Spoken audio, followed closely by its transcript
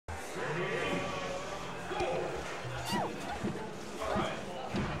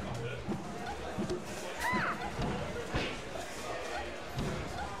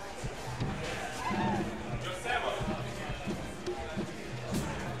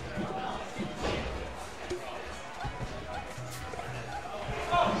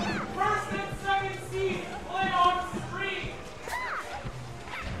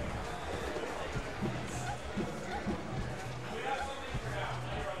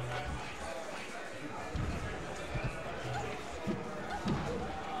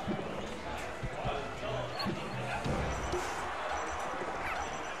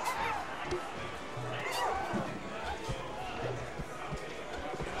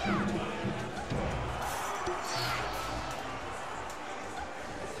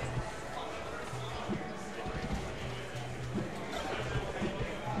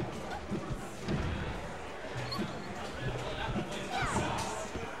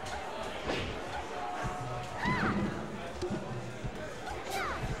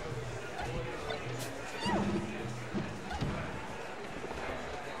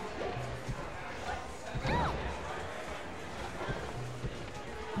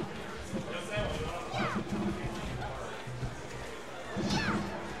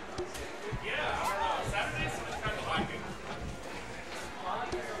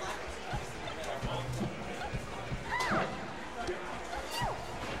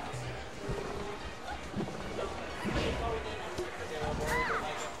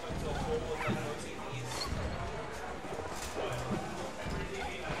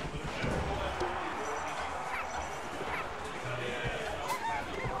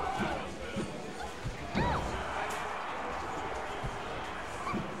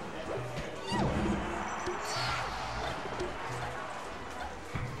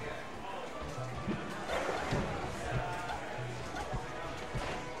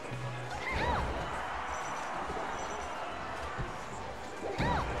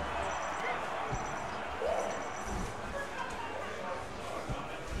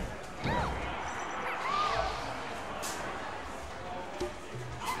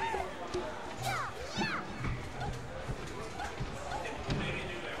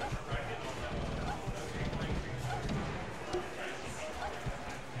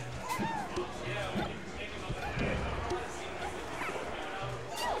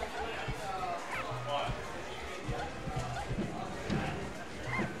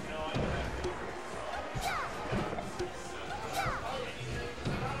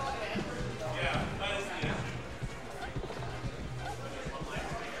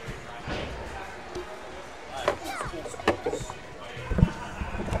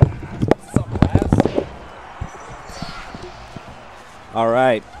All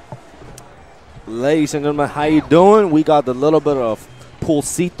right. Ladies and gentlemen, how you doing? We got a little bit of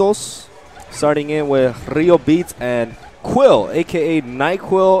pulsitos, starting in with Ryobeat and Quil, a.k.a.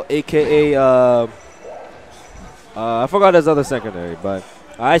 NyQuil, a.k.a. I forgot his other secondary, but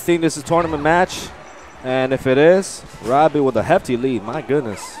I think this is a tournament match. And if it is, Ryobeat with a hefty lead. My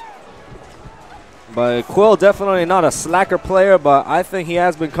goodness. But Quil definitely not a slacker player, but I think he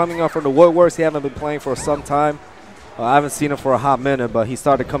has been coming up from the woodworks. He haven't been playing for some time. I haven't seen him for a hot minute, but he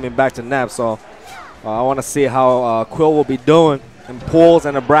started coming back to Neb. So I want to see how Quil will be doing in pulls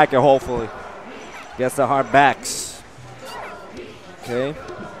and a bracket, hopefully. Gets the hard backs. Okay.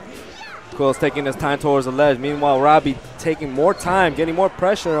 Quil's taking his time towards the ledge. Meanwhile, Ryobeat taking more time, getting more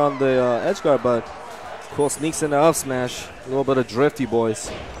pressure on the edge guard, but Quil sneaks in the up smash. A little bit of drifty, boys.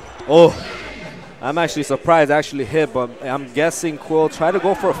 Oh, I'm actually surprised actually hit, but I'm guessing Quil tried to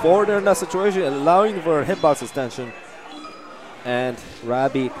go for a forward in that situation, allowing for a hitbox extension. And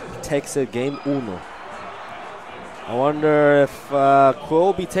Ryobeat takes it game uno. I wonder if Quil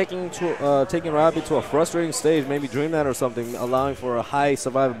will be taking Ryobeat to a frustrating stage, maybe Dream Net or something, allowing for a high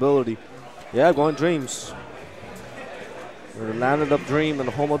survivability. Yeah, going Dreams. We're landed up Dream in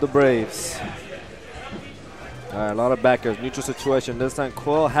the home of the Braves. All right, a lot of backers, neutral situation. This time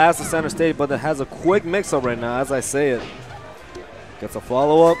Quil has the center stage, but it has a quick mix-up right now, as I say it. Gets a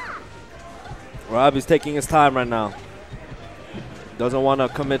follow-up. Ryobeat's taking his time right now. Doesn't want to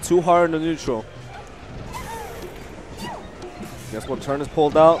commit too hard in the neutral. Guess what turn is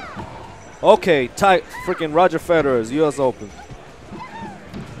pulled out. Okay, tight. Freaking Roger Federer's US Open.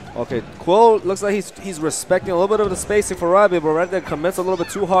 Okay, Quil looks like he's respecting a little bit of the spacing for Ryobeat, but right there commits a little bit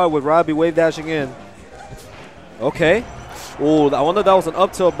too hard with Ryobeat wave dashing in. Okay. Oh, I wonder if that was an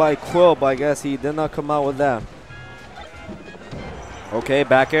up tilt by Quil, but I guess he did not come out with that. Okay,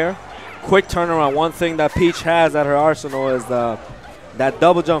 back air. Quick turnaround. One thing that Peach has at her arsenal is that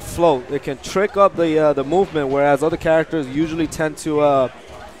double jump float. It can trick up the movement, whereas other characters usually tend to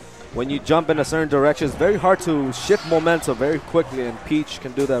when you jump in a certain direction, it's very hard to shift momentum very quickly, and Peach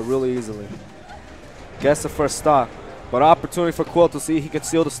can do that really easily. Gets the first stock, but opportunity for Quil to see he can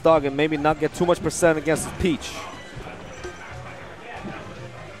seal the stock and maybe not get too much percent against Peach.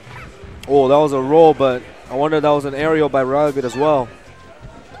 Oh, that was a roll, but I wonder if that was an aerial by Ryobeat as well.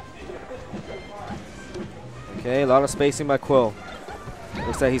 Okay, a lot of spacing by Quil.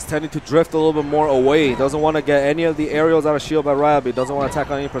 Looks like he's tending to drift a little bit more away. Doesn't want to get any of the aerials out of shield by Ryobeat. Doesn't want to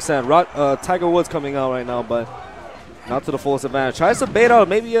attack on any percent. Tiger Woods coming out right now, but not to the fullest advantage. Tries to bait out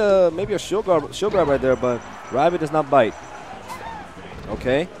maybe a shield grab right there, but Ryobeat does not bite.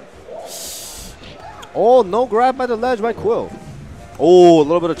 Okay. Oh, no grab by the ledge by Quil. Oh, a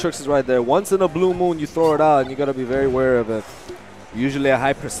little bit of tricks is right there. Once in a blue moon, you throw it out, and you got to be very wary of it. Usually a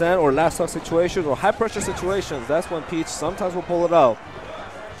high percent or last stock situations or high pressure situations, that's when Peach sometimes will pull it out.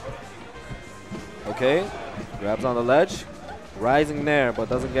 Okay, grabs on the ledge, rising there, but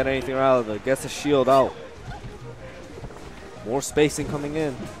doesn't get anything out of it. Gets the shield out. More spacing coming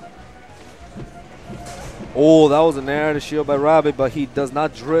in. Oh, that was an air to shield by Ryobeat, but he does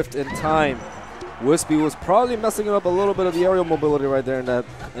not drift in time. Wispy was probably messing up a little bit of the aerial mobility right there in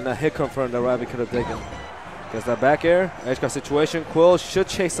that hit confirm that Ryobeat could have taken. Gets that back air, edge guard situation. Quil should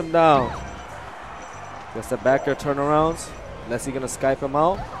chase him down. Gets that back air turnarounds. Unless he's gonna Skype him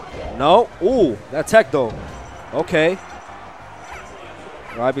out. No. Ooh, that tech though. Okay.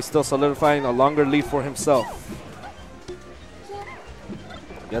 Ryobeat still solidifying a longer lead for himself.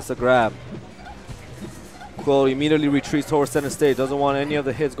 Gets the grab. Quil immediately retreats towards center stage. Doesn't want any of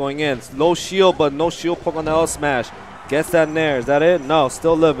the hits going in. Low shield, but no shield poke on the L smash. Gets that nair. Is that it? No,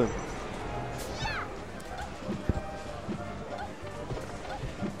 still living.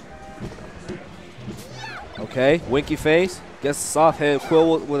 Okay, winky face. Gets a soft hit.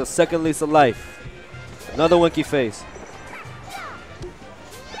 Quil with a second lease of life. Another winky face.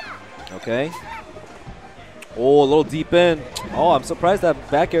 Okay. Oh, a little deep in. Oh, I'm surprised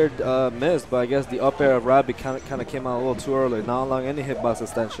that back air missed, but I guess the up air of Ryobeat kind of came out a little too early, not allowing any hitbox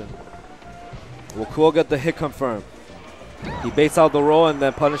extension. Will Quil get the hit confirmed? He baits out the roll and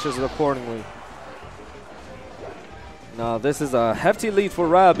then punishes it accordingly. Now, this is a hefty lead for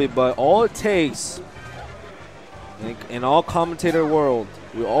Ryobeat, but all it takes, in all commentator world,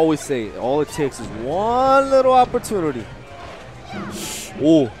 we always say, all it takes is one little opportunity.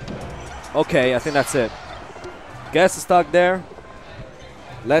 Ooh. Okay, I think that's it. Gets the stock there.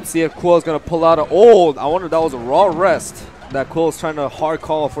 Let's see if Quil's going to pull out a... Oh, I wonder if that was a raw rest. That Quil's trying to hard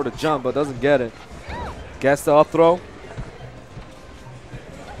call for the jump, but doesn't get it. Gets the up throw.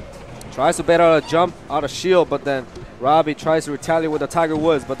 Tries to bait out a jump out of shield, but then Ryobeat tries to retaliate with the Tiger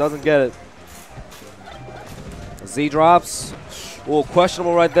Woods, but doesn't get it. Z drops. Oh,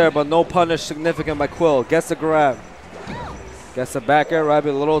 questionable right there, but no punish significant by Quil. Gets the grab. Gets the back air. Ryobeat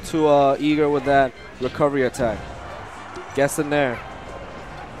a little too eager with that recovery attack. Gets in there.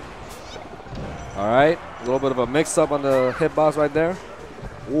 All right. A little bit of a mix-up on the hitbox right there.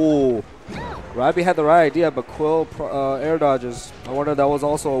 Ooh. Ryobeat had the right idea, but Quil air dodges. I wonder if that was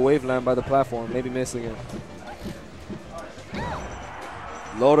also a wave land by the platform. Maybe missing it.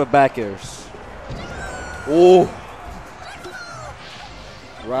 Load of back airs. Ooh.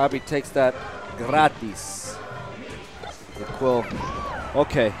 Ryobeat takes that gratis. With Quil.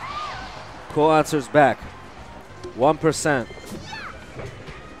 Okay. Quil answers back. 1%.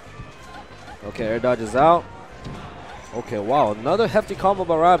 Okay, air dodges out. Okay, wow, another hefty combo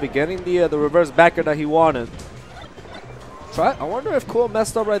by Ryobeat, getting the reverse backer that he wanted. I wonder if Quil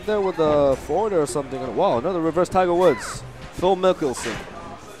messed up right there with the forwarder or something. Wow, another reverse Tiger Woods. Phil Mickelson.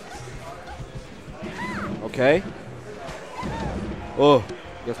 Okay. Oh,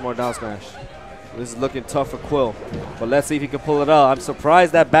 gets more down smash. This is looking tough for Quil, but let's see if he can pull it out. I'm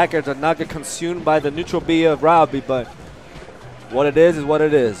surprised that back air did not get consumed by the neutral B of Ryobeat, but what it is what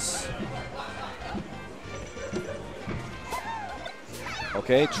it is.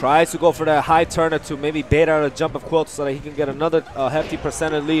 Okay, tries to go for that high turner to maybe bait out a jump of Quil so that he can get another hefty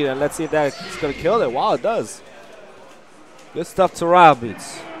percentage lead, and let's see if that's going to kill it. Wow, it does. Good stuff to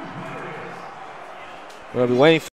Ryobeat. We'll be waiting for